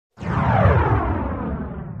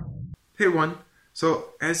Hey everyone.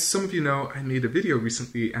 So, as some of you know, I made a video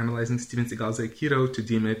recently analyzing Steven Seagal's Aikido to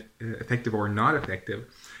deem it effective or not effective.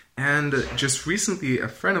 And just recently, a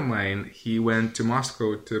friend of mine, he went to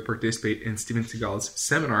Moscow to participate in Steven Seagal's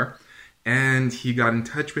seminar. And he got in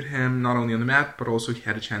touch with him, not only on the mat, but also he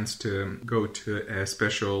had a chance to go to a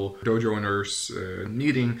special dojo owners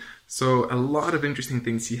meeting. So a lot of interesting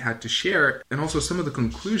things he had to share, and also some of the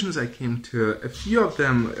conclusions I came to, a few of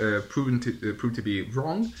them proved to be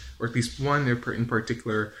wrong, or at least one in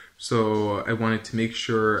particular. So I wanted to make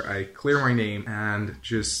sure I clear my name and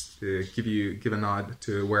just give a nod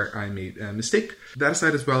to where I made a mistake. That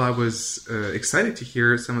aside as well, I was excited to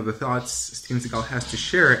hear some of the thoughts Steven Seagal has to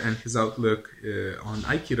share and his outlook on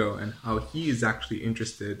Aikido and how he is actually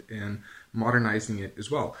interested in modernizing it as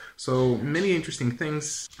well. So many interesting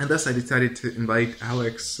things, and thus I decided to invite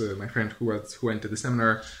Alex, my friend who went to the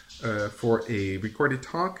seminar, for a recorded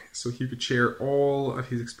talk, so he could share all of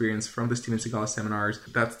his experience from the Steven Seagal seminars.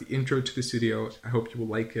 That's the intro to the studio. I hope you will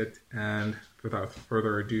like it, and without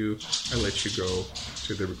further ado, I'll let you go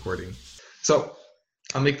to the recording. So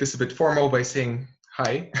I'll make this a bit formal by saying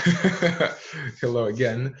hi. Hello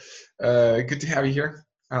again. Good to have you here,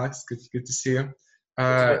 Alex. Good to see you.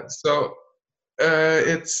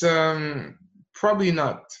 It's probably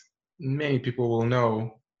not many people will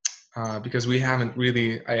know because we haven't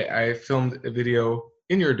really, I filmed a video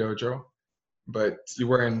in your dojo, but you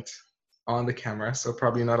weren't on the camera, so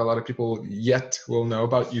probably not a lot of people yet will know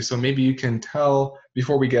about you. So maybe you can tell,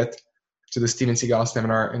 before we get to the Steven Seagal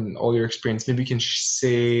seminar and all your experience, maybe you can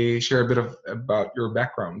share a bit about your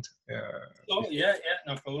background. Yeah,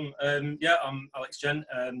 no problem. I'm Alex Gent.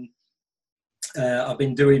 I've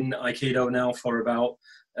been doing Aikido now for about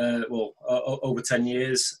over 10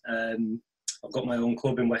 years. I've got my own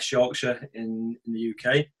club in West Yorkshire in the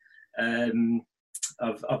UK.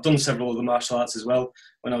 I've done several other martial arts as well.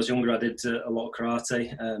 When I was younger, I did a lot of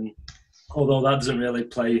karate, although that doesn't really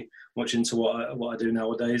play much into what I do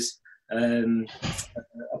nowadays.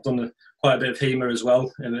 I've done quite a bit of HEMA as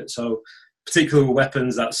well. So particularly with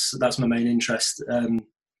weapons, that's my main interest.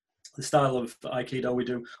 The style of Aikido we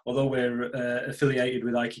do, although we're affiliated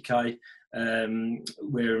with Aikikai,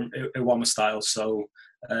 we're Iwama style, so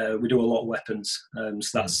we do a lot of weapons.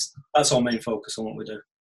 So that's our main focus on what we do.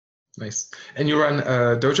 Nice. And you run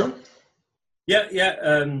a dojo? Yeah.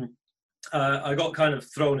 I got kind of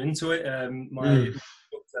thrown into it.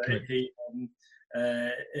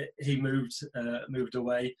 He moved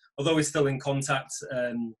away. Although we're still in contact,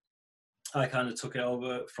 I kind of took it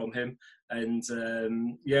over from him, and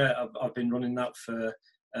I've been running that for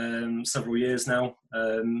several years now,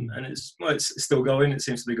 and it's still going. It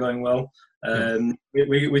seems to be going well.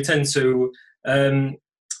 We tend to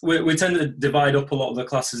we tend to divide up a lot of the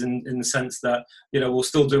classes in the sense that we'll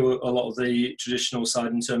still do a lot of the traditional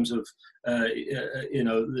side in terms of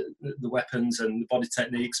the weapons and the body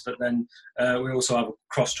techniques, but then we also have a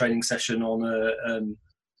cross training session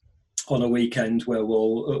on a weekend where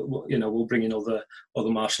we'll bring in other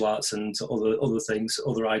martial arts and other things,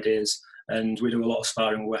 other ideas, and we do a lot of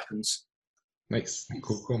sparring with weapons. Nice,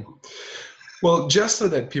 cool. Well, just so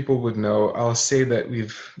that people would know, I'll say that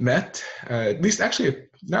we've met at least actually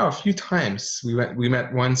now a few times. We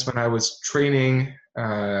met once when I was training,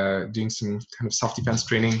 doing some kind of self-defense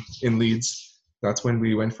training in Leeds. That's when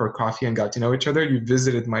we went for a coffee and got to know each other. You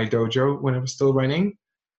visited my dojo when I was still running.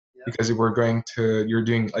 Yeah. Because you're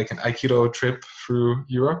doing like an Aikido trip through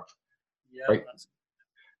Europe, right?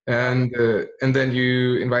 And then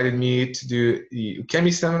you invited me to do the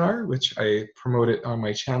Ukemi seminar, which I promoted on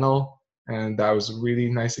my channel, and that was a really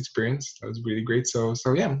nice experience. That was really great. So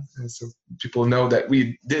people know that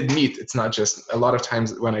we did meet. It's not just a lot of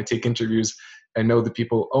times when I take interviews, I know the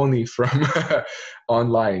people only from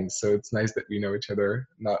online. So it's nice that we know each other,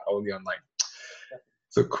 not only online.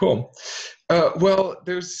 So cool. Well,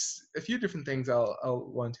 there's a few different things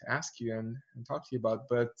I'll want to ask you and talk to you about,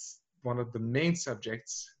 but one of the main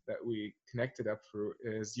subjects that we connected up through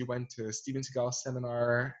is you went to Steven Seagal's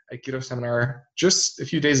seminar, Aikido seminar, just a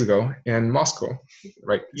few days ago in Moscow,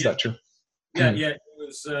 right? Is that true? Yeah. It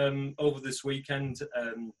was over this weekend,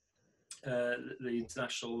 the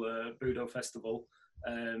International Budo Festival.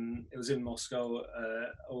 It was in Moscow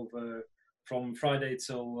over from Friday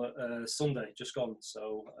till Sunday, just gone.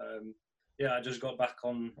 So I just got back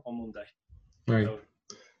on Monday. Right.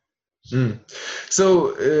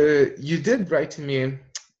 So you did write to me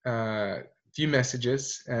a few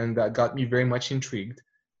messages, and that got me very much intrigued.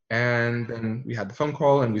 And then we had the phone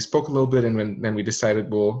call, and we spoke a little bit, and then we decided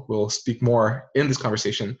we'll speak more in this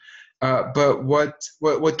conversation. But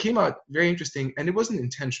what came out very interesting, and it wasn't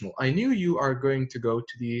intentional. I knew you are going to go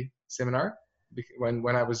to the seminar,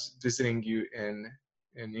 when I was visiting you in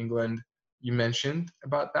England, you mentioned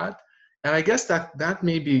about that, and I guess that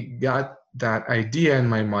maybe got that idea in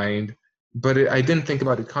my mind, but I didn't think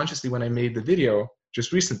about it consciously when I made the video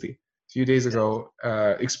just recently, a few days ago,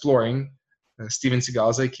 exploring Steven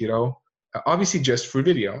Seagal's Aikido, obviously just for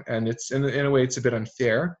video, and it's in a way it's a bit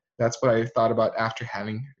unfair. That's what I thought about after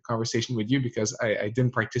having a conversation with you, because I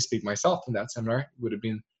didn't participate myself in that seminar.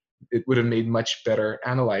 It would have made much better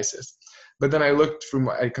analysis. But then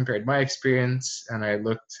I compared my experience, and I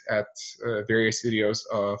looked at various videos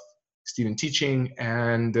of Steven teaching,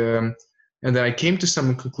 and then I came to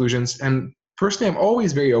some conclusions. And personally, I'm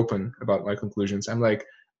always very open about my conclusions. I'm like,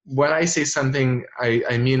 when I say something,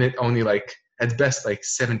 I mean it only like at best like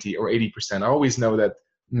 70 or 80%. I always know that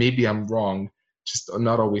maybe I'm wrong, just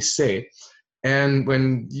not always say. And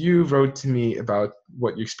when you wrote to me about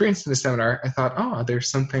what you experienced in the seminar, I thought, there's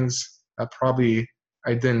some things that probably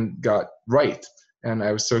I didn't got right. And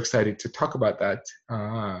I was so excited to talk about that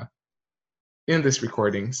in this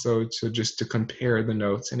recording. So just to compare the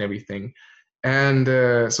notes and everything. And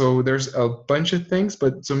so there's a bunch of things,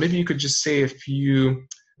 but so maybe you could just say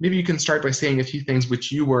maybe you can start by saying a few things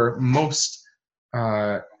which you were most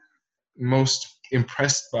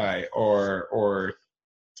impressed by, or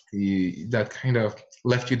that kind of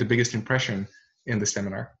left you the biggest impression in the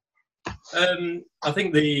seminar. I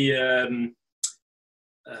think the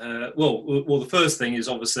the first thing is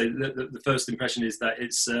obviously the first impression is that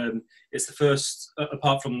it's the first,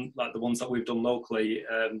 apart from like the ones that we've done locally,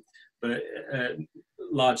 but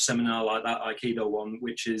large seminar like that Aikido one,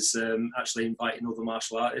 which is actually inviting other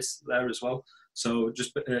martial artists there as well. So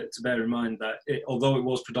just to bear in mind that although it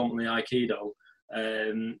was predominantly Aikido,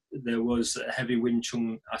 there was a heavy Wing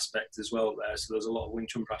Chun aspect as well there. So there's a lot of Wing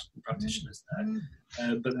Chun practitioners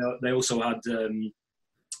there, but they also had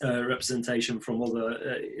representation from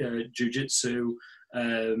other jiu-jitsu,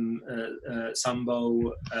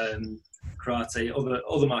 sambo, karate,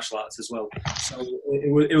 other martial arts as well. So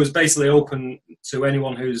it was basically open to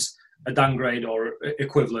anyone who's a Dan grade or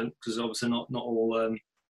equivalent, because obviously not all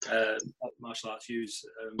martial arts use.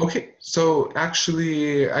 Okay, so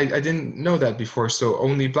actually, I didn't know that before. So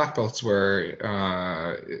only black belts were.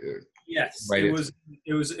 Yes, invited.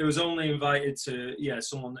 it was only invited to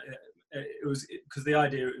someone. It was because the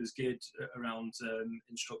idea it was geared around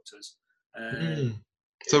instructors.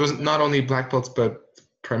 So it was not only black belts, but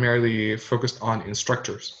primarily focused on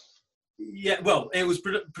instructors. Yeah, well, it was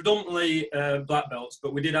predominantly black belts,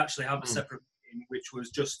 but we did actually have a separate meeting which was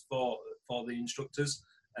just for the instructors,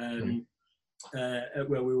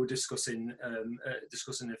 where we were discussing a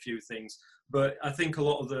few things. But I think a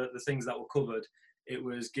lot of the things that were covered, it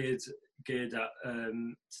was geared at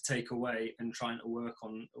to take away and trying to work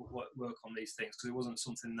on these things, because it wasn't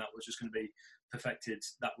something that was just going to be perfected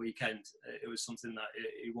that weekend. It was something that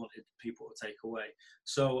he wanted people to take away.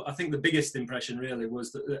 So I think the biggest impression really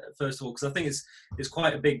was that, first of all, because I think it's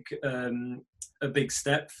quite a big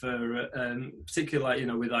step for particularly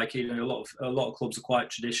with Aikido. A lot of clubs are quite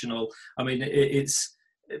traditional. I mean, it's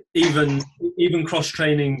even cross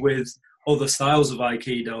training with other styles of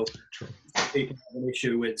Aikido, people have an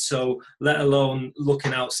issue with. So let alone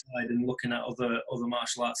looking outside and looking at other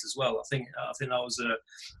martial arts as well. I think that was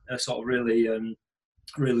a sort of really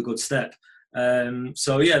good step.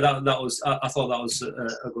 So yeah, that was, I thought that was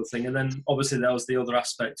a good thing. And then obviously there was the other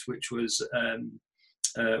aspect, which was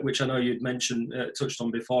which I know you'd mentioned, touched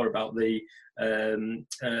on before, about the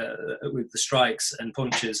with the strikes and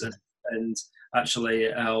punches, and actually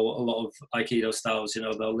how a lot of Aikido styles,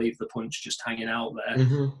 they'll leave the punch just hanging out there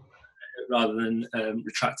rather than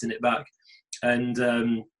retracting it back. And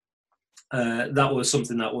that was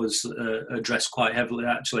something that was addressed quite heavily.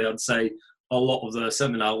 Actually, I'd say a lot of the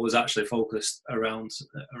seminar was actually focused around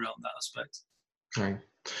that aspect. Right.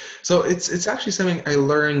 So it's actually something I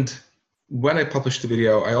learned when I published the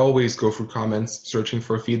video. I always go through comments searching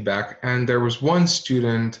for feedback, and there was one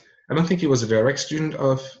student, I don't think he was a direct student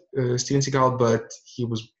of Steven Seagal, but he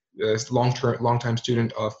was a long-time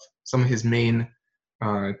student of some of his main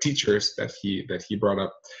teachers that he brought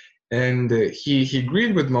up. And he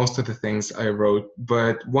agreed with most of the things I wrote,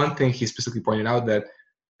 but one thing he specifically pointed out, that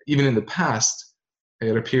even in the past,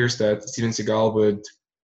 it appears that Steven Seagal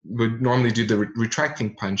would normally do the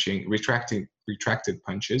retracted punches,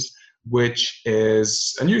 which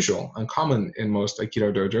is uncommon in most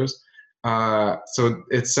Aikido dojos. So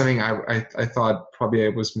it's something I thought probably I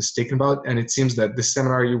was mistaken about, and it seems that the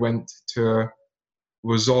seminar you went to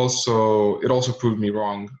also proved me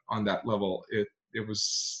wrong on that level. It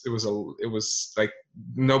was like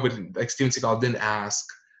nobody, like Steven Seagal didn't ask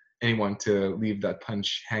anyone to leave that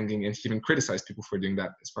punch hanging, and he even criticized people for doing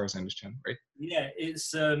that, as far as I understand, right? Yeah,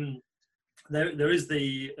 it's there is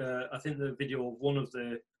the I think the video of one of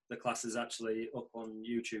the classes actually up on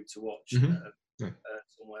YouTube to watch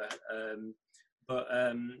somewhere. But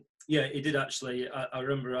yeah, he did actually. I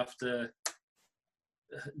remember after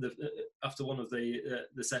one of the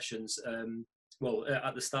sessions,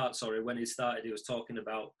 at the start, sorry, when he started, he was talking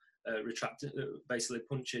about retracting, basically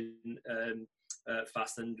punching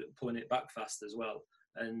fast and pulling it back fast as well,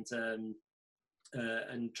 and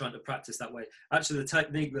trying to practice that way. Actually, the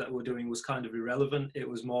technique that we're doing was kind of irrelevant. It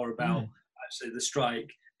was more about actually the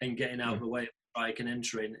strike and getting out of the way of the strike and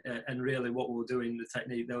entering. And really what we were doing, the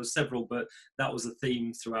technique, there was several, but that was the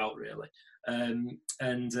theme throughout, really. I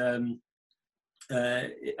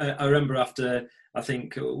remember after, I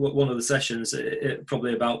think, one of the sessions,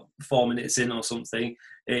 probably about 4 minutes in or something,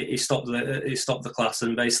 he stopped the class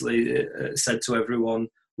and basically said to everyone,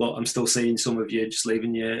 "Look, I'm still seeing some of you just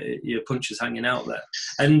leaving your punches hanging out there."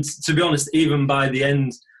 And to be honest, even by the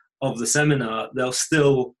end of the seminar, there's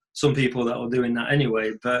still some people that are doing that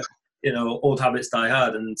anyway. But old habits die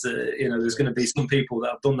hard, and there's going to be some people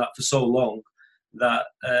that have done that for so long that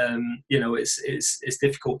it's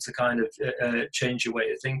difficult to kind of change your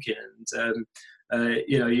way of thinking. And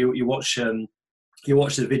you watch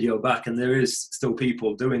the video back, and there is still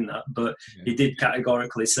people doing that, but he did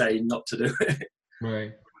categorically say not to do it.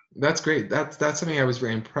 Right. That's great. That's something I was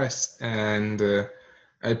very impressed, and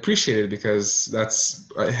I appreciate it, because that's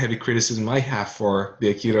a heavy criticism I have for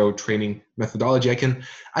the Aikido training methodology. I can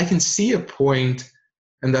see a point,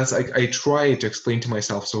 and that's I try to explain to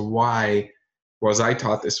myself, so why was I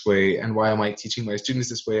taught this way, and why am I teaching my students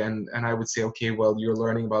this way? And I would say, okay, well, you're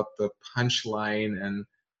learning about the punch line and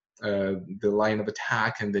the line of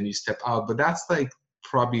attack, and then you step out. But that's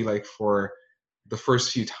probably for the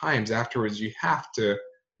first few times. Afterwards, you have to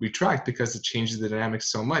retract, because it changes the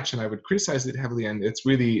dynamics so much. And I would criticize it heavily. And it's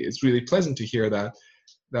really pleasant to hear that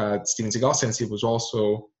Steven Seagal Sensei was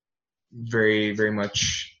also very, very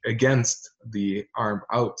much against the arm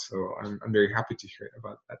out. So I'm very happy to hear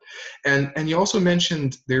about that. And you also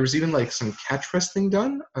mentioned there was even some catch wrestling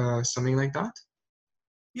done, something like that.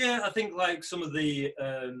 Yeah, I think some of the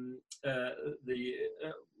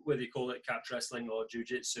whether you call it catch wrestling or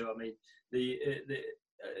jiu-jitsu, I mean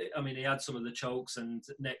he had some of the chokes and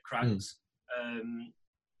neck cranks, and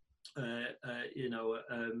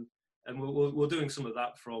we're doing some of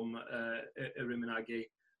that from Iriminagi,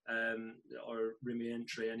 or Rimi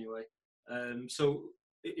entry anyway. So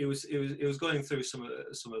it was going through some of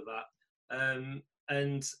that,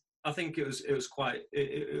 and I think it was quite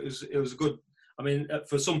it was good. I mean,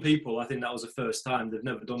 for some people, I think that was the first time they've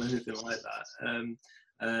never done anything like that.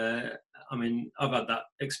 I mean, I've had that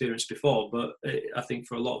experience before, but I think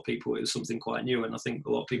for a lot of people, it was something quite new, and I think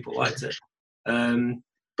a lot of people liked it.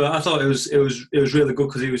 But I thought it was really good,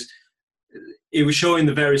 because he was showing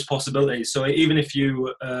the various possibilities. So even if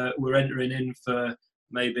you were entering in for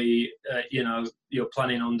maybe you're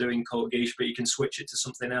planning on doing Kotegishi, but you can switch it to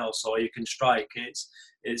something else, or you can strike.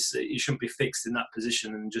 It's you shouldn't be fixed in that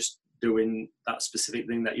position and just doing that specific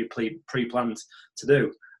thing that you pre-planned to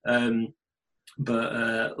do.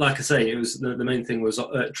 But like I say, it was the main thing was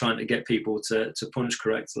trying to get people to punch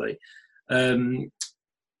correctly.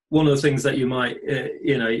 One of the things that you might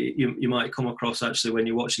you might come across actually when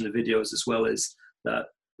you're watching the videos as well is that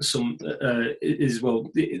some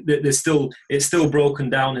it's still broken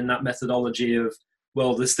down in that methodology of,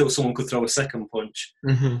 well, there's still someone could throw a second punch.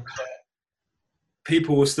 Mm-hmm.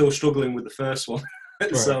 People were still struggling with the first one.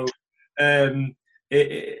 Right. So I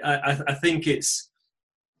think it's,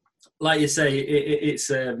 like you say, it's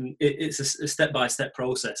a step-by-step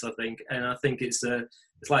process, I think, and I think it's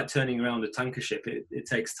like turning around a tanker ship. It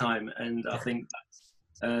takes time, and I think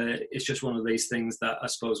it's just one of these things that I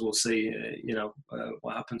suppose we'll see,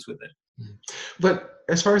 what happens with it. But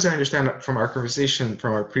as far as I understand from our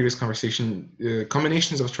previous conversation,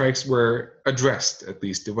 combinations of strikes were addressed, at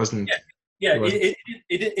least. It wasn't. Yeah.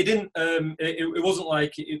 It didn't. It wasn't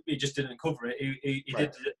like he just didn't cover it. He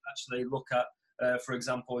right. did actually look at. For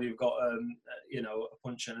example, you've got a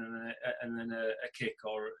punch and then a kick,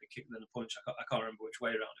 or a kick and then a punch. I can't remember which way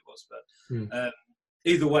around it was, but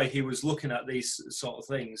either way, he was looking at these sort of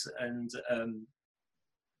things and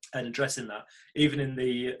addressing that. Even in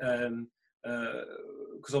the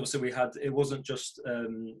because obviously it wasn't just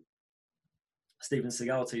Steven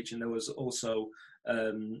Seagal teaching. There was also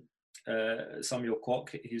Samuel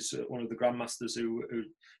Kwok. He's one of the grandmasters who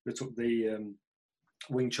took the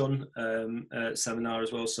Wing Chun seminar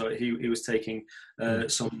as well, so he was taking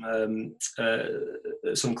some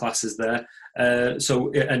classes there.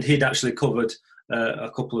 And he'd actually covered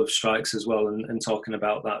a couple of strikes as well, and talking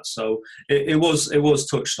about that. So it was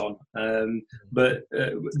touched on, but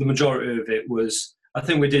the majority of it was. I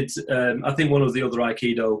think we did. I think one of the other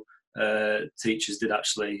Aikido teachers did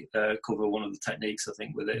actually cover one of the techniques. I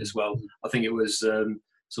think with it as well. I think it was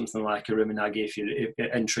something like a Riminagi if you're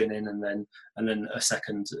entering in, and then a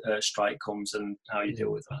second strike comes, and how you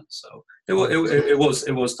deal with that. So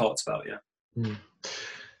it was talked about, yeah.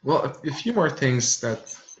 Well, a few more things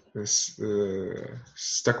that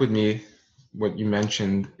stuck with me. What you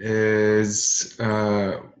mentioned is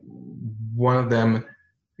one of them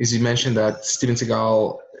is you mentioned that Steven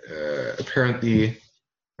Seagal apparently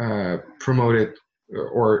promoted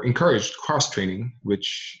or encouraged cross training,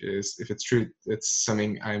 which is, if it's true, it's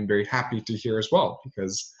something I'm very happy to hear as well,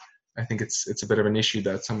 because I think it's a bit of an issue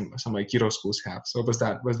that some Aikido schools have. So was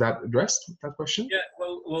that addressed, that question? Yeah,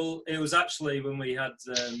 well, it was actually when we had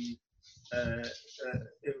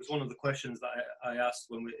it was one of the questions that I asked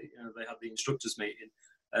when they had the instructors meeting,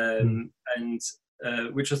 and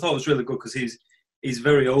which I thought was really good, because he's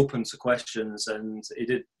very open to questions, and he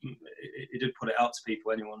did put it out to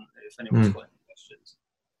people, if anyone's got any questions.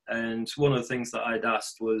 And one of the things that I'd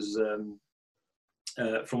asked was,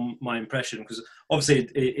 from my impression, because obviously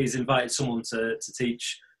he's invited someone to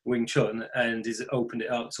teach Wing Chun, and he's opened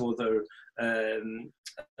it out to other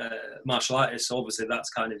martial artists. So obviously that's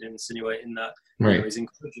kind of insinuating that he's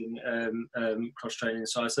encouraging cross training.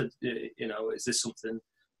 So I said, is this something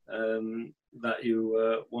that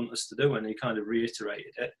you want us to do? And he kind of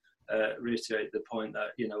reiterated the point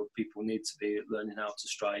that people need to be learning how to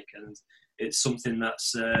strike, and it's something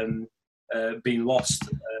that's been lost.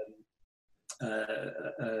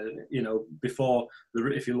 Before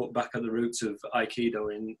if you look back at the roots of Aikido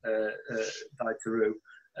in Daikaru,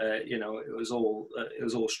 it was all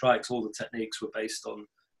strikes. All the techniques were based on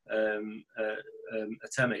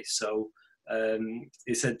atemi. So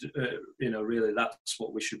he said, really that's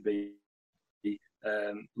what we should be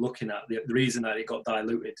looking at. The reason that it got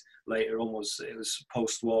diluted later on was it was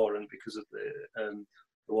post-war, and because of the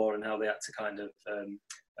war and how they had to kind of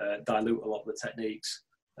dilute a lot of the techniques.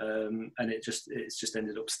 And it's just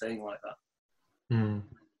ended up staying like that.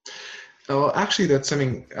 Well, actually, that's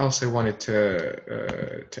something else I wanted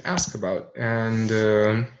to ask about, and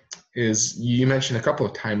is you mentioned a couple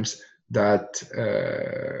of times that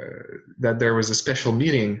there was a special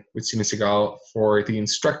meeting with Steven Seagal for the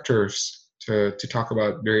instructors to talk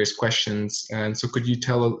about various questions. And so, could you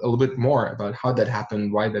tell a little bit more about how that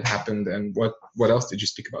happened, why that happened, and what else did you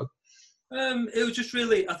speak about? It was just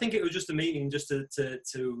really, I think it was just a meeting just to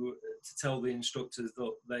tell the instructors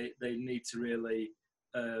that they need to really,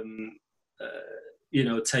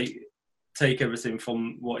 take everything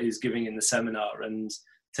from what he's giving in the seminar and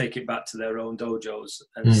take it back to their own dojos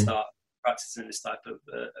and start practicing this type of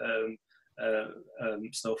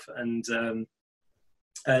stuff. And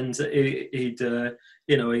he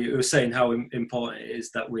was saying how important it is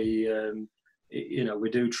that we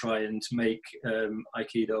do try and make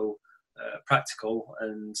Aikido practical,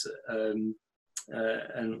 and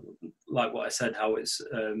like what I said, how it's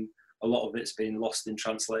a lot of it's been lost in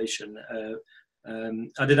translation.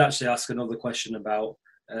 I did actually ask another question about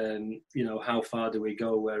how far do we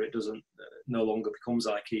go where it doesn't no longer becomes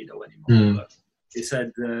Aikido anymore. But he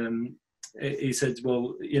said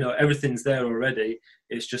well, everything's there already.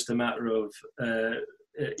 It's just a matter of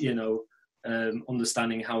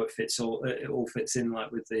understanding how it all fits in, like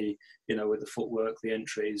with the with the footwork, the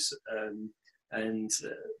entries,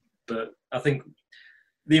 but I think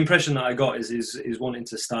the impression that I got is wanting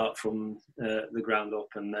to start from the ground up,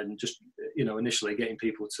 and then just initially getting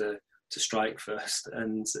people to strike first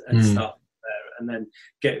and start there, and then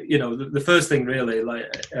get the first thing really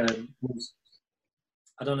was,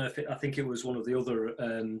 I don't know I think it was one of the other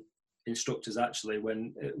instructors actually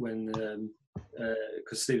when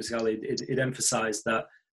because Steven Seagal he'd emphasised that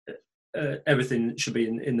everything should be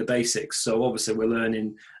in the basics. So obviously we're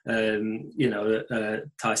learning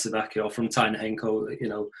Tai Savaki or from Tai Henko,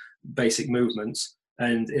 basic movements,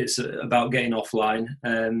 and it's about getting offline,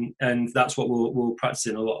 and that's what we're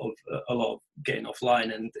practicing a lot of getting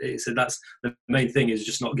offline. And so that's the main thing, is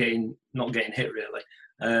just not getting hit really.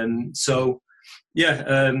 So yeah,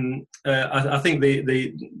 I think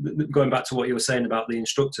the going back to what you were saying about the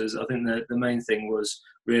instructors, I think the main thing was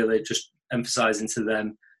really just emphasising to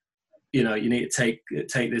them, you need to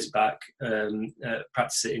take this back,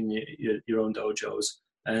 practice it in your own dojos,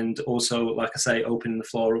 and also, like I say, opening the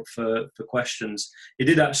floor up for questions. He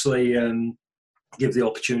did actually give the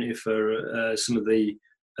opportunity for some of the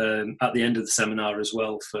at the end of the seminar as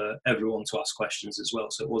well, for everyone to ask questions as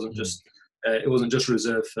well. So it wasn't just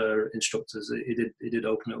reserved for instructors. He did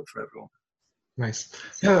open it up for everyone. Nice.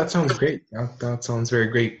 Yeah, that sounds great. That sounds very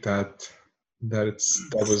great. That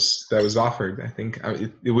was offered. I think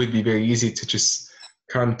it would be very easy to just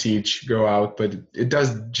come teach, go out, but it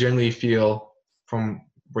does generally feel from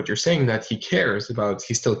what you're saying that he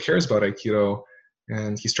still cares about Aikido,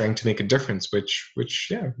 and he's trying to make a difference. Which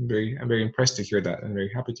yeah, I'm very impressed to hear that. I'm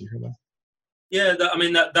very happy to hear that. Yeah, I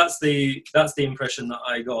mean that's the impression that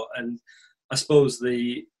I got, and I suppose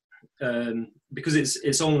because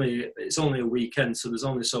it's only a weekend, so there's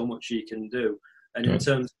only so much you can do, and in Yeah.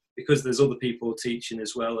 terms because there's other people teaching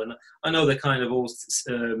as well, and I know they're kind of all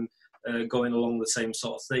going along the same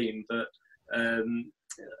sort of theme, but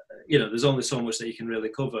there's only so much that you can really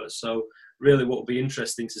cover. So really, what would be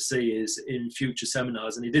interesting to see is in future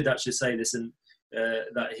seminars, and he did actually say this in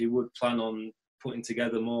that he would plan on putting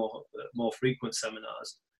together more frequent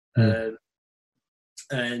seminars,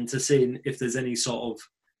 and to see if there's any sort of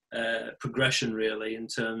progression really in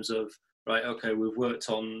terms of right, okay, we've worked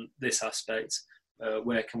on this aspect,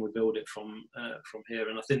 where can we build it from here?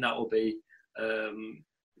 And I think that will be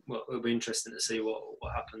it'll be interesting to see what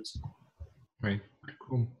happens. Right.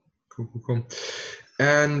 Cool.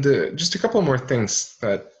 And just a couple more things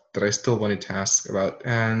that I still wanted to ask about.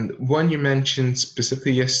 And one you mentioned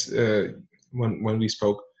specifically, yes, when we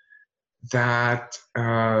spoke, that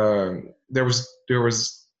there was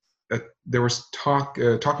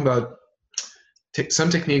talking about some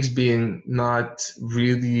techniques being not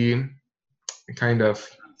really kind of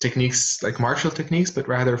techniques like martial techniques, but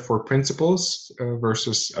rather for principles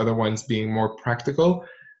versus other ones being more practical.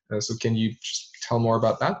 So can you just tell more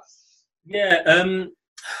about that? Yeah,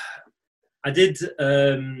 I did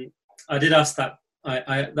ask that.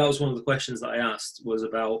 That was one of the questions that I asked, was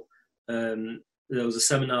about there was a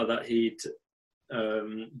seminar that he'd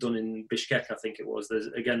done in Bishkek, I think it was. There's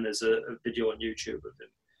a video on YouTube of him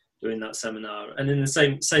doing that seminar, and in the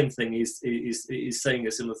same thing, he's saying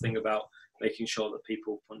a similar thing about making sure that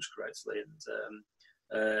people punch correctly.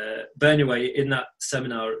 And but anyway, in that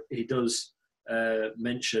seminar, he does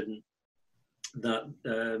mention that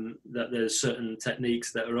that there's certain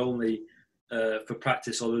techniques that are only for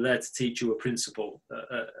practice, or they're there to teach you a principle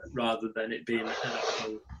rather than it being an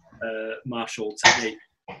actual martial technique.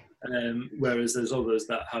 Whereas there's others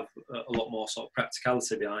that have a lot more sort of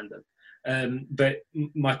practicality behind them. But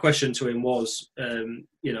my question to him was,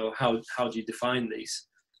 how do you define these?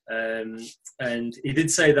 And he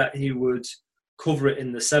did say that he would cover it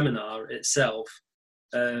in the seminar itself.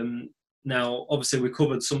 Now, obviously, we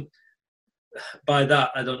covered some. By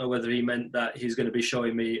that, I don't know whether he meant that he's going to be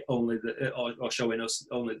showing me only or showing us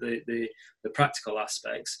only the practical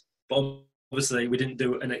aspects. But obviously, we didn't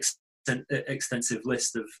do an extensive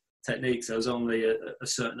list of techniques. There was only a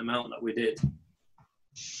certain amount that we did,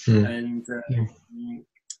 and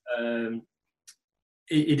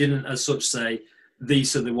he didn't, as such, say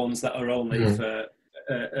these are the ones that are only for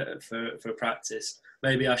practice.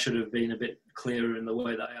 Maybe I should have been a bit clearer in the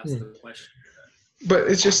way that I asked the question.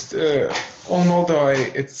 But it's just, although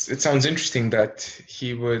it sounds interesting that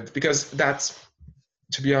he would, because that's,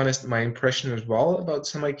 to be honest, my impression as well about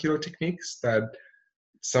some Aikido techniques, that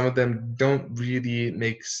some of them don't really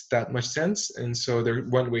make that much sense. And so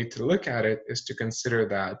one way to look at it is to consider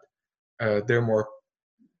that they're more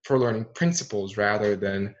for learning principles rather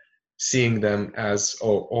than seeing them as,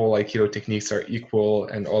 all Aikido techniques are equal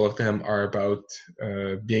and all of them are about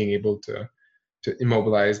being able to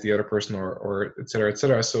immobilize the other person or et cetera, et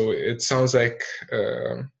cetera. So it sounds like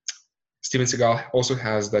Steven Seagal also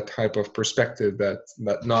has that type of perspective that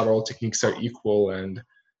not all techniques are equal, and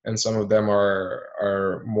some of them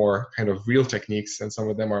are more kind of real techniques, and some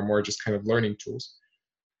of them are more just kind of learning tools.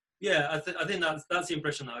 Yeah, I think that's the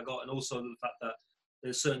impression that I got, and also the fact that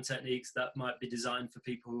there's certain techniques that might be designed for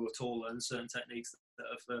people who are taller, and certain techniques that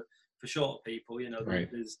are for short people. Right.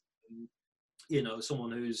 There's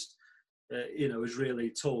someone who's who's really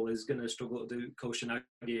tall is going to struggle to do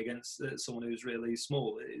Koshinagi against someone who's really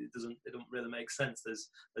small. It don't really make sense. There's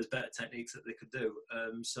better techniques that they could do.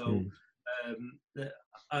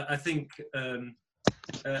 I think, like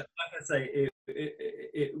I say,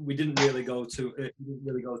 we didn't really go too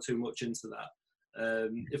much into that.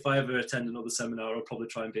 If I ever attend another seminar, I'll probably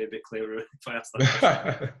try and be a bit clearer if I ask that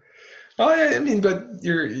question. Oh, I mean, but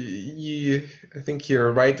I think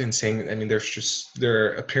you're right in saying. I mean,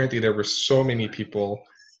 apparently there were so many people,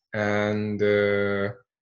 and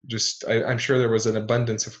I'm sure there was an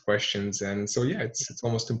abundance of questions, and so yeah, it's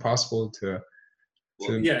almost impossible to.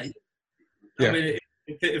 Yeah. I mean,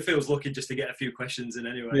 it feels lucky just to get a few questions in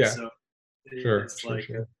anyway. Yeah. So Sure. I've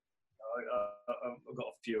got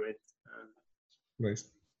a few in. Nice.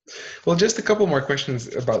 Well, just a couple more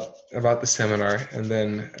questions about the seminar, and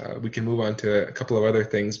then we can move on to a couple of other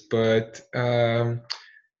things. But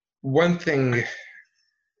one thing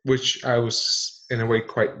which I was in a way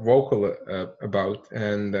quite vocal about,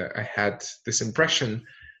 and I had this impression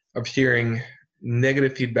of hearing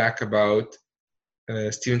negative feedback about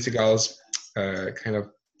Steven Seagal's kind of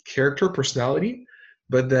character personality.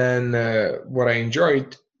 But then what I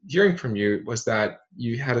enjoyed hearing from you was that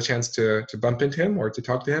you had a chance to bump into him or to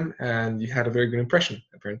talk to him, and you had a very good impression,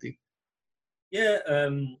 apparently. Yeah,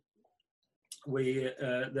 we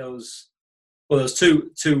there was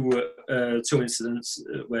two incidents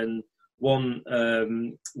when one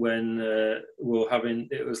when we were having,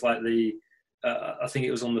 it was like I think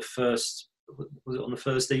it was on the first, was it on the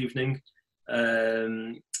first evening?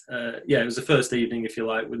 Yeah, it was the first evening, if you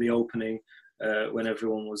like, with the opening, when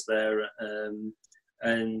everyone was there,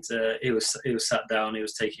 and he was sat down. He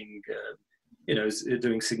was taking, he was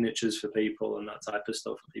doing signatures for people and that type of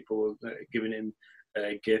stuff. People were giving him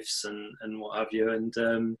gifts and what have you. And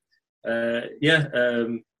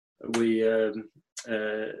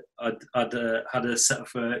I'd had a set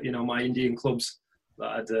of my Indian clubs that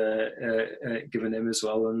I'd given him as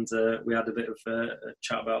well, and we had a bit of a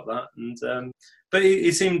chat about that. And but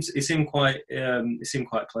he seemed quite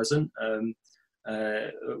pleasant.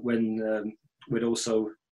 When we'd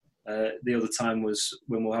also the other time was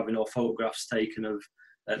when we were having our photographs taken of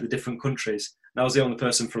the different countries, and I was the only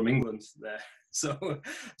person from England there, so I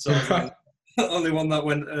was the only one that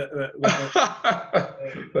went.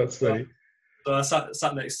 That's funny. So I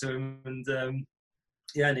sat next to him, and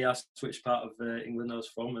yeah, and he asked which part of England I was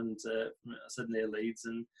from, and I said near Leeds,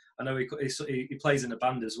 and I know he plays in a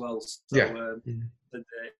band as well. So, yeah.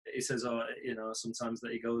 He says, sometimes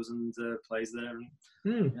that he goes and plays there.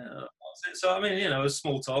 And, so I mean, it was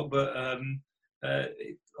small talk, but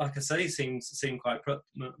like I say, he seemed quite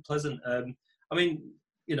pleasant. I mean,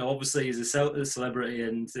 obviously he's a celebrity,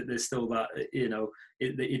 and there's still that, he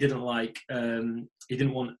didn't like, he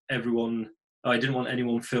didn't want everyone. I didn't want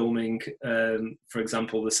anyone filming, for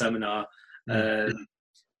example, the seminar.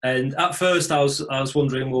 And at first, I was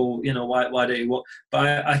wondering, well, why did he want?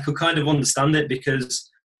 But I could kind of understand it, because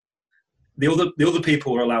the other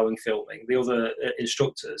people were allowing filming, the other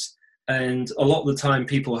instructors, and a lot of the time,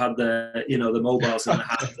 people had their the mobiles in their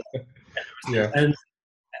hands. Yeah.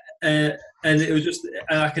 And it was just,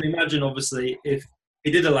 I can imagine, obviously, if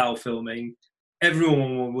he did allow filming,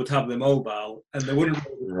 everyone would have their mobile, and they wouldn't.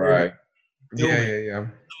 Right. Yeah.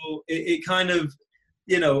 So it kind of,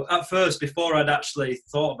 at first, before I'd actually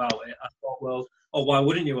thought about it, I thought, well, why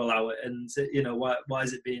wouldn't you allow it? And why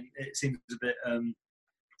is it being? It seems a bit,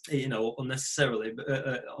 unnecessary.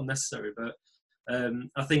 But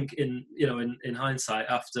I think in hindsight,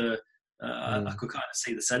 after I could kind of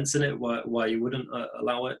see the sense in it, why you wouldn't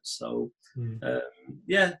allow it. So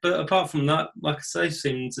but apart from that, like I say,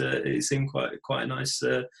 he seemed quite a nice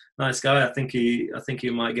guy. I think he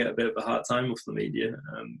might get a bit of a hard time with the media,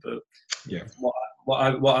 but yeah,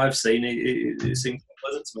 what I've seen, it seemed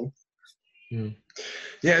pleasant to me.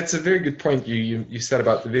 Yeah, it's a very good point you said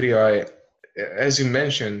about the video. As you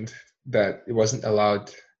mentioned that it wasn't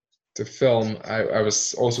allowed to film, I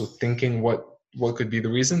was also thinking what could be the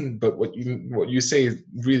reason, but what you say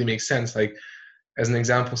really makes sense. Like, as an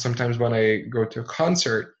example, sometimes when I go to a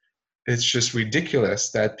concert, it's just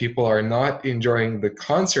ridiculous that people are not enjoying the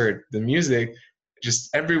concert, the music.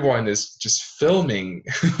 Just everyone is just filming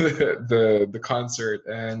the concert,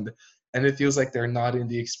 and it feels like they're not in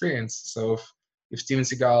the experience. So if Steven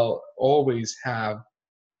Seagal always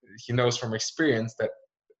he knows from experience that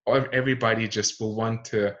everybody just will want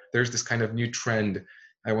to. There's this kind of new trend.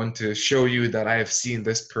 I want to show you that I have seen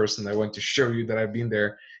this person. I want to show you that I've been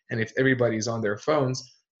there. And if everybody's on their phones,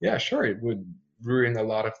 yeah, sure, it would ruin a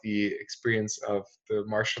lot of the experience of the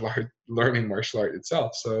learning martial art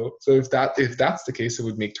itself. So if that's the case, it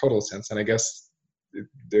would make total sense. And I guess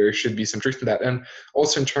there should be some truth to that. And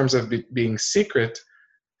also in terms of it being secret,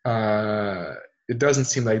 it doesn't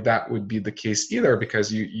seem like that would be the case either,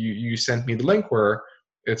 because you sent me the link where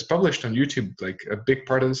it's published on YouTube, like a big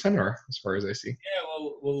part of the seminar, as far as I see. Yeah,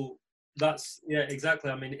 well, that's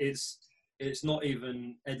exactly. I mean, it's not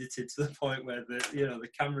even edited to the point where the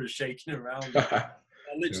camera's shaking around.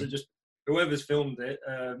 And literally just whoever's filmed it,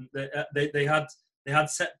 they had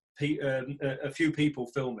set a few people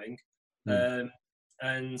filming, and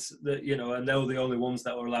and they were the only ones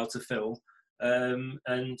that were allowed to film.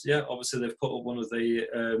 And yeah, obviously they've put up one of the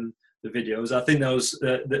videos. I think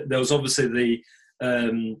there was obviously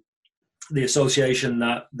the association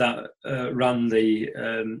that ran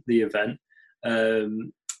the event.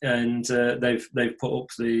 and they've put up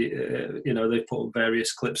they've put up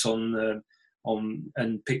various clips on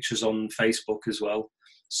and pictures on Facebook as well.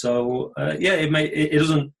 So it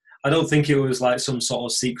doesn't. I don't think it was like some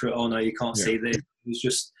sort of secret. Oh no, you can't see this. It was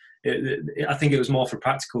just. I think it was more for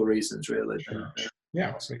practical reasons, really. Sure.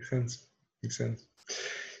 Yeah, makes sense. Makes sense.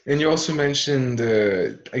 And you also mentioned,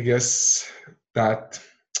 I guess that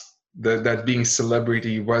that being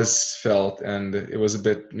celebrity was felt, and it was a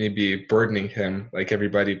bit maybe burdening him. Like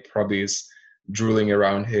everybody probably is drooling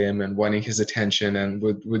around him and wanting his attention. And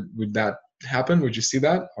would that happen? Would you see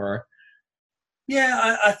that, or?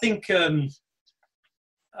 Yeah, I think.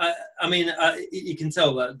 I mean, you can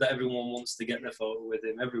tell that everyone wants to get their photo with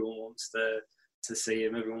him. Everyone wants to see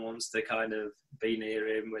him. Everyone wants to kind of be near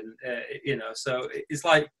him, and So it's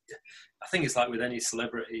like, I think it's like with any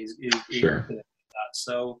celebrity. Sure.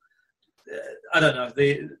 So I don't know.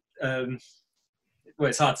 Well,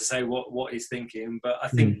 it's hard to say what he's thinking, but I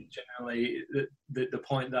think generally the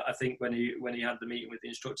point that I think when he had the meeting with the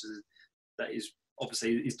instructors is that he's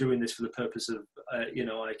doing this for the purpose of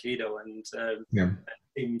Aikido, and it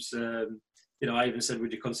seems I even said,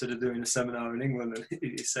 would you consider doing a seminar in England? And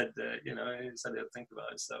he said he said he'll think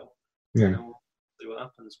about it. So we'll see what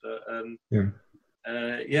happens. But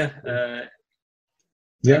I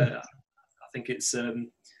think it's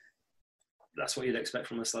that's what you'd expect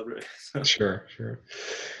from a celebrity. Sure.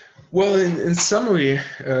 Well, in summary,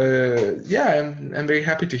 I'm very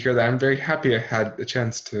happy to hear that. I'm very happy I had a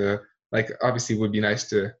chance to, obviously it would be nice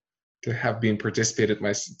to have participated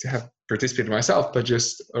myself, but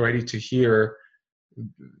just already to hear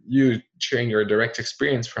you sharing your direct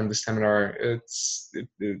experience from the seminar, it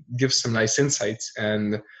gives some nice insights.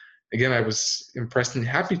 And again, I was impressed and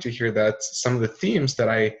happy to hear that some of the themes that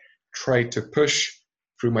I tried to push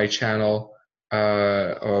through my channel,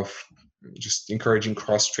 of just encouraging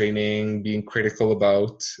cross-training, being critical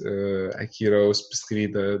about Aikido, specifically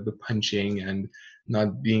the punching, and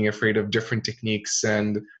not being afraid of different techniques.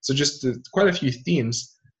 And so just quite a few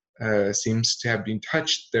themes seems to have been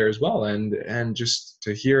touched there as well. And just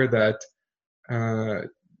to hear that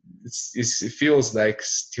it feels like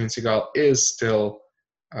Steven Seagal is still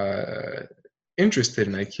interested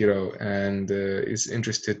in Aikido, and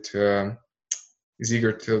is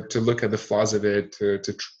eager to look at the flaws of it, to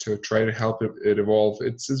try to help it evolve.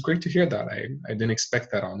 It's great to hear that. I didn't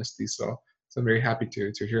expect that, honestly. So I'm very happy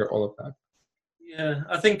to hear all of that. Yeah,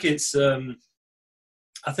 I think it's.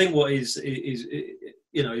 I think what is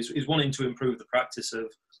wanting to improve the practice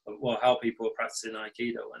of how people are practicing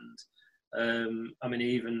Aikido, and I mean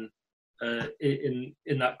even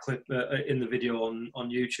in that clip in the video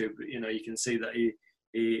on YouTube, you can see that he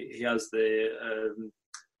has the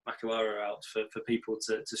Makiwara out for people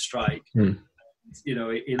to strike. He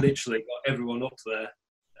literally got everyone up there,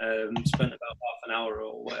 spent about half an hour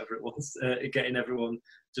or whatever it was, getting everyone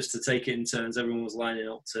just to take it in turns. Everyone was lining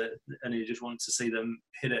up and he just wanted to see them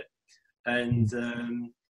hit it. And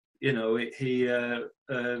he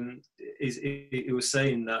was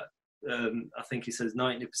saying that I think he says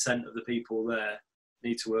 90% of the people there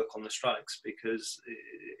need to work on the strikes, because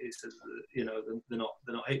he says they're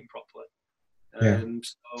not hitting properly.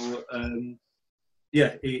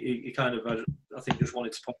 He kind of, I think, just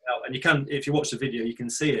wanted to point out, and you can, if you watch the video, you can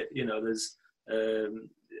see it. There's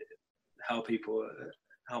how people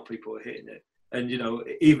are hitting it, and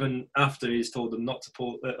even after he's told them not to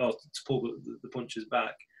pull the punches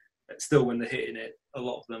back, still when they're hitting it, a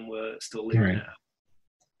lot of them were still leaving it out.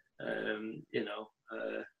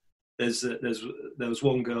 There was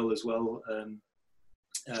one girl as well.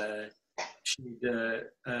 She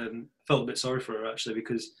felt a bit sorry for her, actually,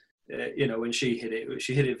 because when she hit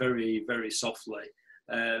it very, very softly.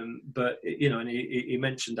 But and he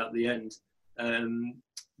mentioned at the end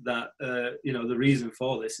that the reason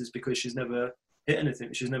for this is because she's never hit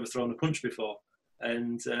anything. She's never thrown a punch before,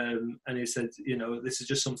 and he said, this is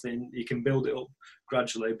just something you can build it up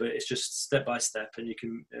gradually, but it's just step by step, and you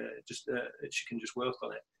can she can just work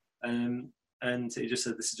on it. And he just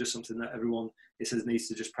said this is just something that everyone, he says, needs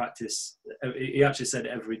to just practice. He actually said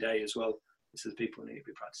every day as well. He says people need to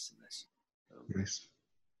be practicing this. Nice.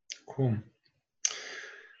 Cool.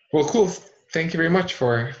 Well, cool. Thank you very much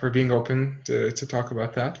for being open to talk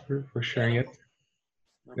about that, for sharing it.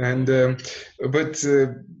 And but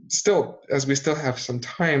still, as we still have some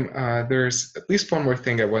time, there's at least one more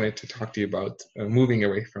thing I wanted to talk to you about, moving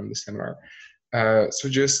away from the seminar. So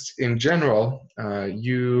just in general,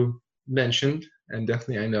 you mentioned, and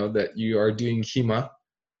definitely I know, that you are doing HEMA.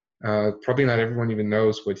 Probably not everyone even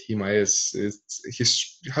knows what HEMA is.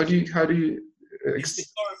 How do you? It's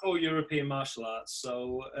historical European martial arts.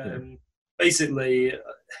 So basically,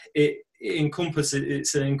 it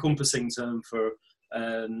it's an encompassing term for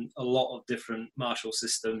a lot of different martial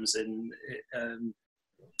systems in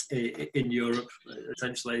Europe,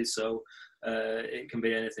 essentially. So it can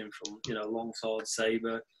be anything from, you know, long sword,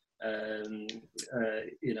 saber,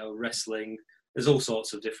 you know, wrestling. There's all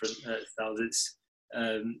sorts of different styles. It's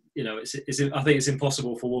you know, I think it's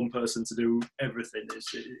impossible for one person to do everything.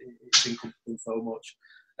 It's encompassing so much.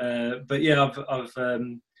 But yeah,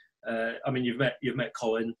 I mean, you've met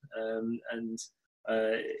Colin, and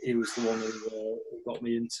he was the one who got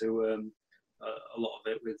me into a lot of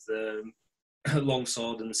it with long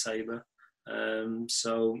sword and saber.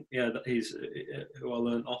 So yeah, he's who I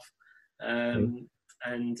learnt off, and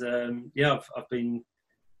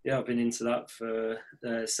yeah, I've been into that for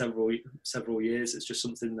several years. It's just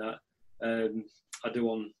something that I do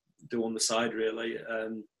on the side, really.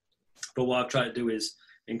 But what I've tried to do is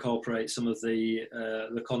incorporate some of the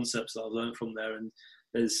concepts that I've learned from there, and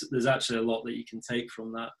there's actually a lot that you can take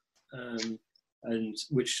from that, and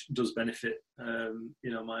which does benefit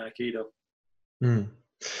you know, my Aikido.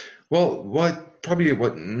 Well, what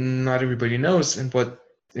not everybody knows, and what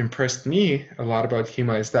impressed me a lot about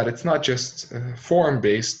HEMA, is that it's not just form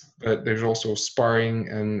based, but there's also sparring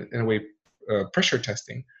and, in a way, pressure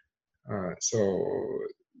testing. So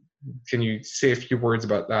can you say a few words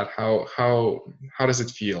about that? How does it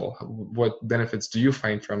feel? What benefits do you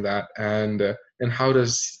find from that? And how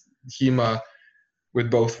does HEMA, with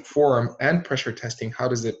both form and pressure testing, how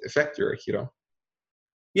does it affect your Aikido?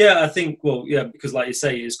 Yeah, I think, well, yeah, because like you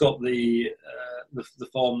say, it's got the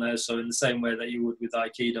form there. So in the same way that you would with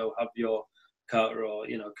Aikido, have your kata or,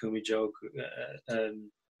 you know, kumijo,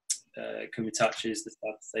 kumitachis, this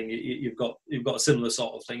type of thing. You've got a similar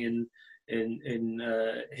sort of thing in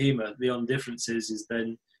HEMA. The only difference is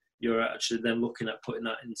then you're actually then looking at putting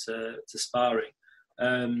that into sparring,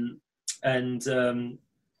 and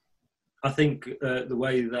I think the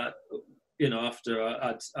way that, you know, after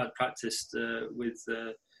I'd practiced with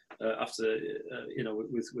after you know,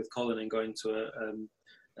 with Colin and going to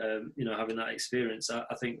you know, having that experience,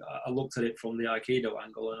 I think I looked at it from the Aikido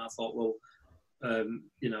angle, and I thought, well,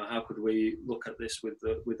 you know, how could we look at this with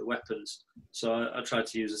the weapons? So I tried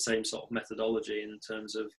to use the same sort of methodology in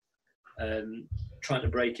terms of trying to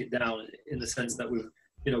break it down, in the sense that we've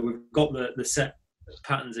got the set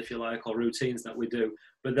patterns, if you like, or routines that we do,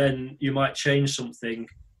 but then you might change something.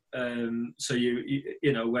 So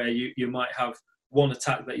you know, where you might have one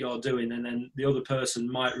attack that you're doing, and then the other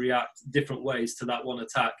person might react different ways to that one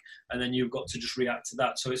attack, and then you've got to just react to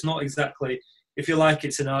that. So it's not exactly, if you like,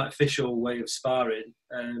 it's an artificial way of sparring,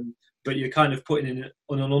 but you're kind of putting in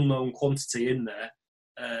an unknown quantity in there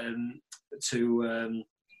to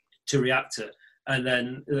react to, and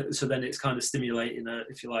then so then it's kind of stimulating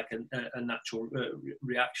if you like, a natural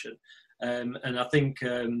reaction, and I think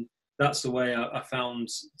that's the way I found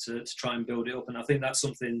to try and build it up. And I think that's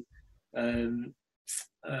something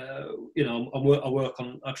you know,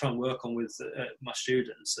 I try and work on with my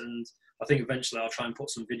students, and I think eventually I'll try and put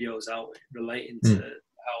some videos out relating to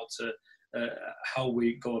how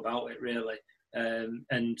we go about it, really,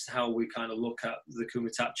 and how we kind of look at the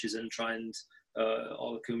kumitachis and try and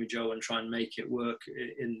or the kumijo, and try and make it work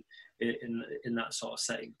in that sort of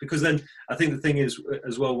setting. Because then I think the thing is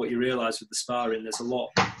as well, what you realise with the sparring, there's a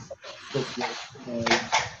lot of stuff,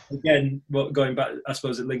 again, going back, I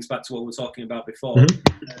suppose it links back to what we were talking about before.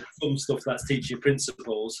 Some stuff that's teaching you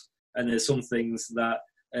principles, and there's some things that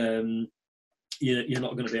you're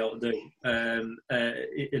not going to be able to do.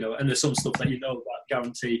 You know, and there's some stuff that, you know, that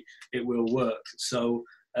guarantee it will work. So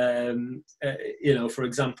you know, for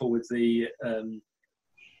example, with the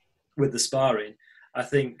sparring, I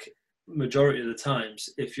think majority of the times,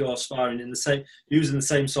 if you're sparring using the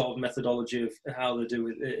same sort of methodology of how they do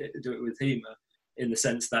it with HEMA, in the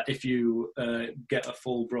sense that if you get a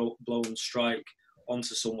full blown strike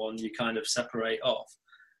onto someone, you kind of separate off.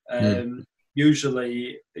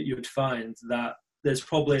 Usually you'd find that there's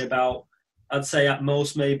probably about, I'd say at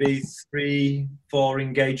most, maybe 3-4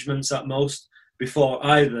 engagements at most, before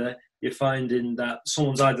either you're finding that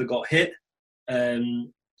someone's either got hit,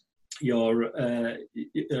 you're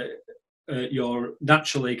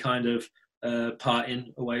naturally kind of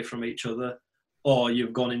parting away from each other, or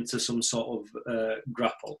you've gone into some sort of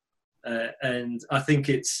grapple. And I think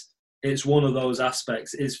it's one of those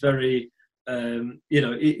aspects. It's very, you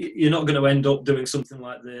know, you're not going to end up doing something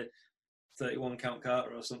like the 31 count kata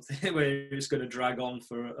or something where it's going to drag on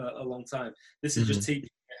for a long time. This is just teaching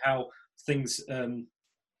how things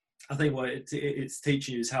I think what it's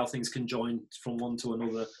teaching you is how things can join from one to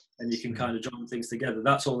another, and you can kind of join things together.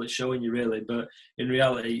 That's all it's showing you, really. But in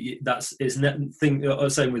reality,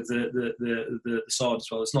 same with the sword as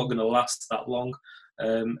well. It's not going to last that long.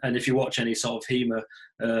 And if you watch any sort of HEMA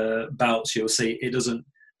bouts, you'll see it doesn't.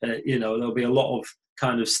 There'll be a lot of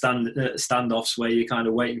kind of standoffs where you're kind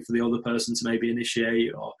of waiting for the other person to maybe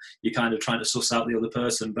initiate, or you're kind of trying to suss out the other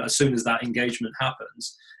person. But as soon as that engagement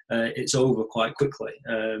happens, it's over quite quickly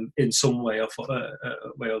in some way or other.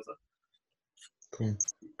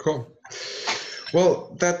 Cool.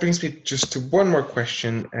 Well, that brings me just to one more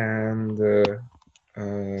question and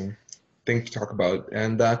thing to talk about,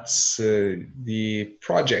 and that's the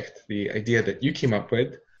project, the idea that you came up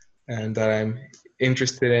with, and that I'm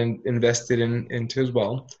interested and invested into as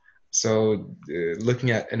well. So looking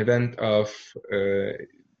at an event of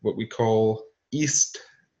what we call East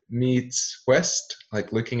meets West,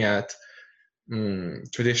 like looking at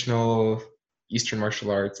traditional Eastern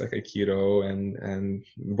martial arts like Aikido and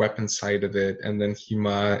weapon side of it, and then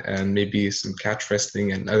HEMA and maybe some catch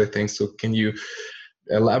wrestling and other things. So can you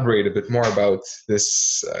elaborate a bit more about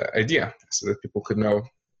this idea so that people could know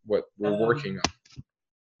what we're working on?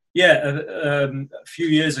 Yeah, a few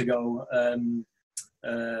years ago,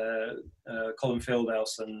 Colin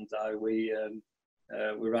Fieldhouse and I, we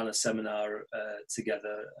ran a seminar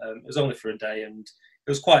together. It was only for a day, and it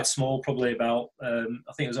was quite small, probably about, I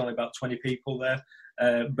think it was only about 20 people there.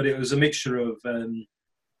 But it was a mixture of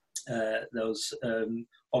those,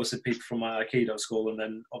 obviously people from my Aikido school, and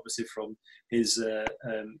then obviously from his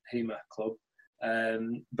HEMA club.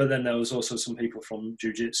 But then there was also some people from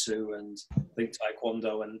Jiu-Jitsu and I think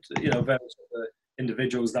Taekwondo, and various other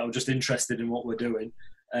individuals that were just interested in what we're doing.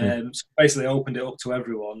 So basically opened it up to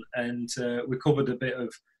everyone, and we covered a bit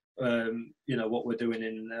of what we're doing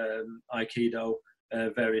in Aikido,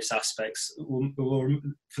 various aspects.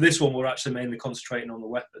 For this one, we're actually mainly concentrating on the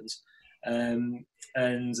weapons, and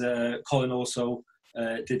Colin also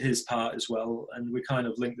did his part as well, and we kind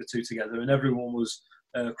of linked the two together, and everyone was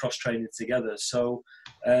cross training together. So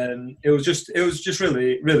it was just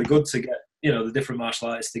really, really good to get the different martial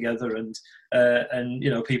artists together, and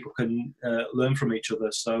people can learn from each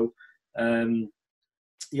other. So it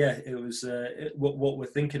was what we're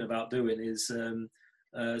thinking about doing is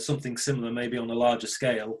something similar, maybe on a larger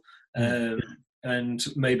scale, and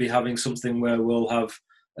maybe having something where we'll have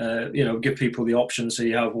give people the option. So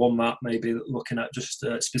you have one mat maybe looking at just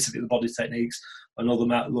specifically the body techniques, another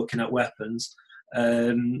mat looking at weapons.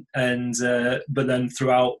 But then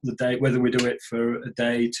throughout the day, whether we do it for a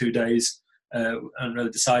day, 2 days, I haven't really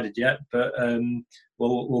decided yet, but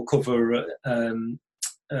we'll cover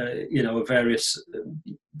various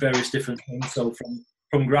different things. So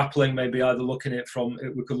from grappling, maybe either looking at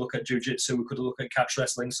we could look at jiu-jitsu, we could look at catch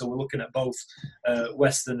wrestling. So we're looking at both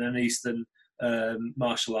Western and Eastern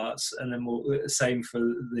martial arts, and then same for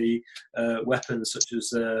the weapons, such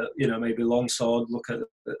as maybe longsword. Look at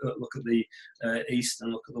the East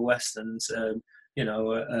and look at the West, and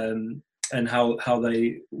and how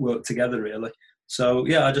they work together, really. So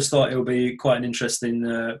I just thought it would be quite an interesting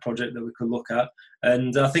project that we could look at,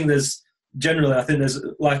 and I think there's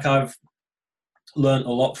like I've learned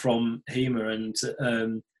a lot from HEMA, and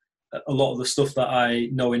a lot of the stuff that I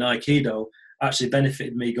know in Aikido actually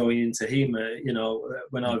benefited me going into HEMA.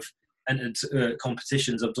 When I've entered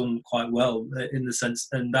competitions, I've done quite well in the sense,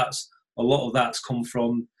 and a lot of that's come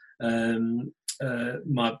from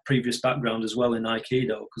my previous background as well in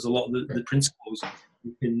Aikido, because a lot of the principles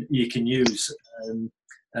you can use.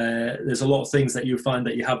 There's a lot of things that you find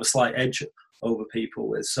that you have a slight edge over people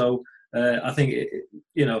with. So I think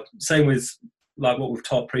same with like what we've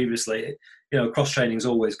taught previously. Cross training is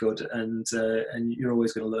always good, and you're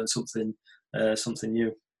always going to learn something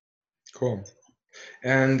new. Cool.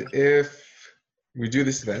 And if we do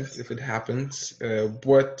this event, if it happens,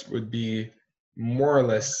 what would be more or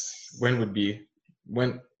less, when would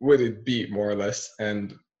it be more or less,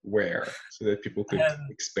 and where, so that people could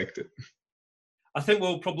expect it? I think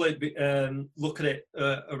we'll probably be, look at it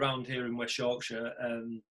around here in West Yorkshire,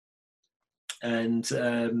 and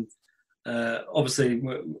obviously,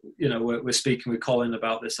 we're speaking with Colin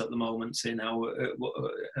about this at the moment, seeing how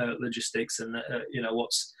logistics and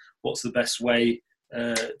what's the best way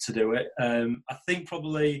to do it. I think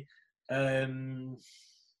probably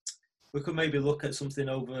we could maybe look at something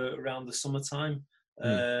over around the summertime.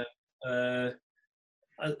 I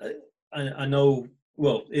know.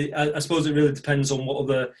 Well, I suppose it really depends on what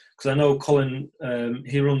other, because I know Colin,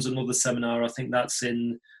 he runs another seminar. I think that's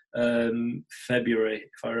in February,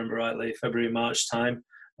 if I remember rightly, February, March time.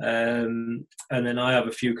 and then I have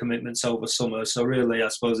a few commitments over summer. So really, I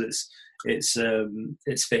suppose it's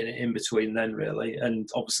fitting it in between then, really, and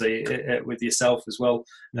obviously with yourself as well.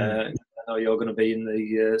 I know you're going to be in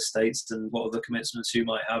the States, and what other commitments you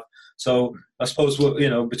might have. So I suppose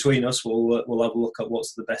between us, we'll have a look at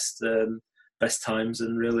what's the best times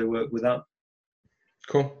and really work with that.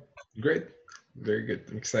 Cool, great, very good.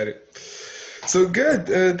 I'm excited. So good.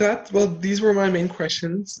 These were my main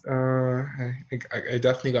questions. I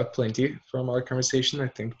definitely got plenty from our conversation. I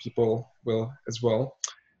think people will as well.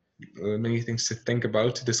 Many things to think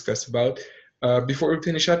about, to discuss about. Before we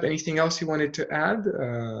finish up, anything else you wanted to add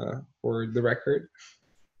for the record?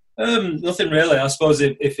 Nothing really. I suppose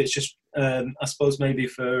if it's just, I suppose maybe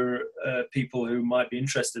for people who might be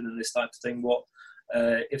interested in this type of thing,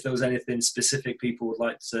 if there was anything specific people would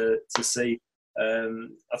like to see.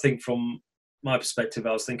 I think from my perspective,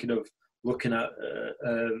 I was thinking of looking at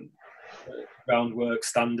groundwork,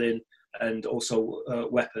 standing, and also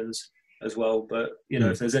weapons as well. But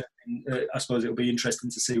if there's anything, I suppose it'll be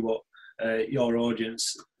interesting to see what your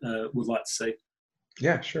audience would like to see.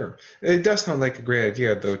 Yeah, sure. It does sound like a great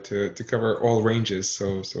idea, though, to cover all ranges.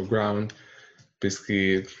 So ground,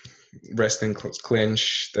 basically wrestling,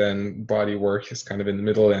 clinch, then body work is kind of in the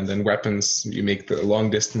middle, and then weapons. You make the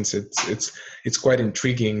long distance. It's quite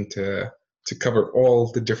intriguing to cover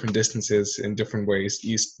all the different distances in different ways,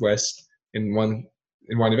 east, west, in one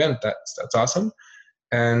event. That's awesome.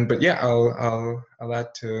 But yeah, I'll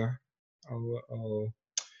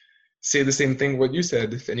say the same thing what you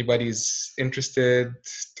said. If anybody's interested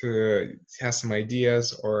to have some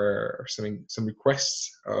ideas or some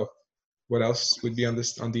requests of what else would be on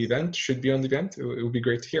the event, should be on the event, it would be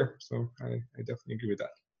great to hear. So I definitely agree with that.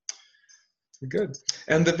 Good.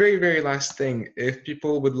 And the very, very last thing, if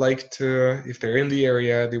people would like to, if they're in the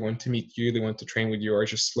area, they want to meet you, they want to train with you, or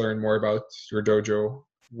just learn more about your dojo,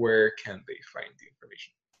 where can they find the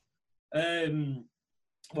information?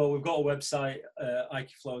 Well, we've got a website,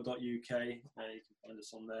 aikiflow.uk. You can find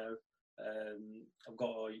us on there. I've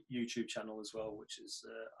got a YouTube channel as well, which is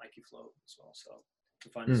aikiflow as well. So you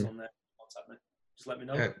can find us on there. Contact me. Just let me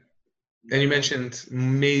know. And you mentioned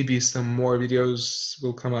maybe some more videos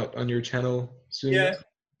will come out on your channel soon.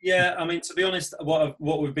 Yeah. I mean, to be honest,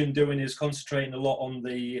 what we've been doing is concentrating a lot on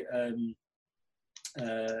the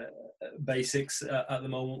basics at the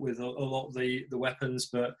moment with a lot of the weapons.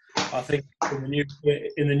 But I think in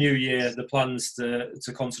the new year, the plans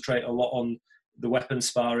to concentrate a lot on the weapon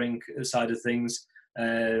sparring side of things.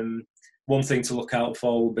 One thing to look out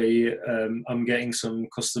for will be I'm getting some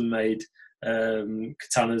custom made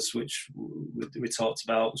katanas, which we talked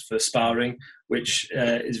about for sparring, which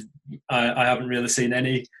is I haven't really seen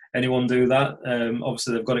anyone do that.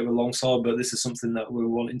 Obviously they've got it with longsword, but this is something that we're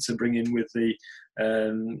wanting to bring in with the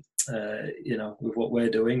with what we're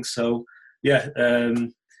doing. So yeah,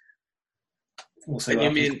 we'll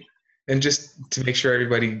see. And just to make sure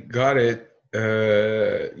everybody got it,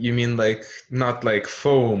 you mean like not like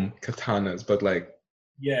foam katanas, but like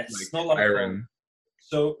not like iron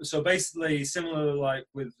foam. So basically similar like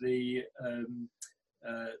with the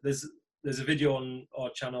there's a video on our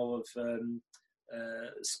channel of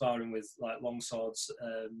sparring with like long swords,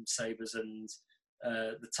 sabers, and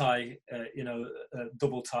the tie,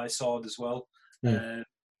 double tie sword as well.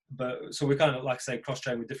 But so we kind of, like I say, cross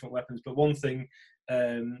train with different weapons. But one thing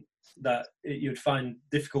that you'd find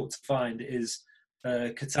difficult to find is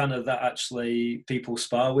katana that actually people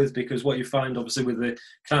spar with, because what you find obviously with the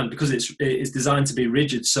katana, because it's designed to be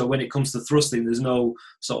rigid, so when it comes to thrusting there's no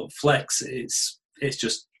sort of flex, it's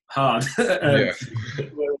just hard.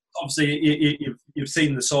 Obviously you've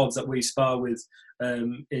seen the swords that we spar with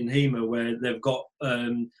in HEMA, where they've got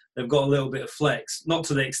a little bit of flex, not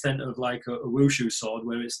to the extent of like a wushu sword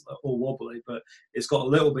where it's all wobbly, but it's got a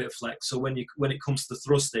little bit of flex, so when it comes to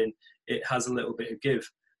thrusting it has a little bit of give.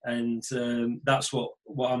 And that's what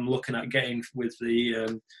I'm looking at getting with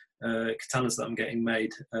the katanas that I'm getting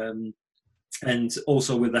made, and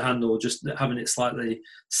also with the handle, just having it slightly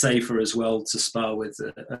safer as well to spar with.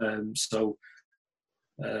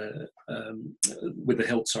 With the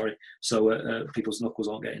hilt, sorry, so people's knuckles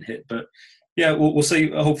aren't getting hit. But yeah, we'll see.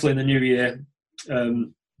 Hopefully in the new year,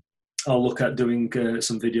 I'll look at doing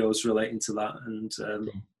some videos relating to that, and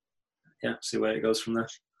see where it goes from there.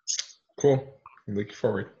 Cool. I'm looking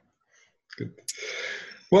forward. Good.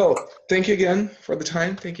 Well, thank you again for the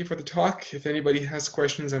time. Thank you for the talk. If anybody has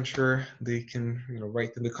questions, I'm sure they can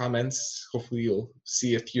write in the comments. Hopefully you'll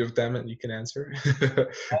see a few of them and you can answer.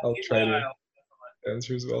 I'll try to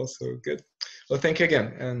answer as well. So good. Well, thank you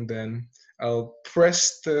again. And then I'll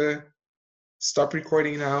press the stop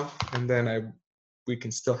recording now, and then we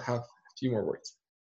can still have a few more words.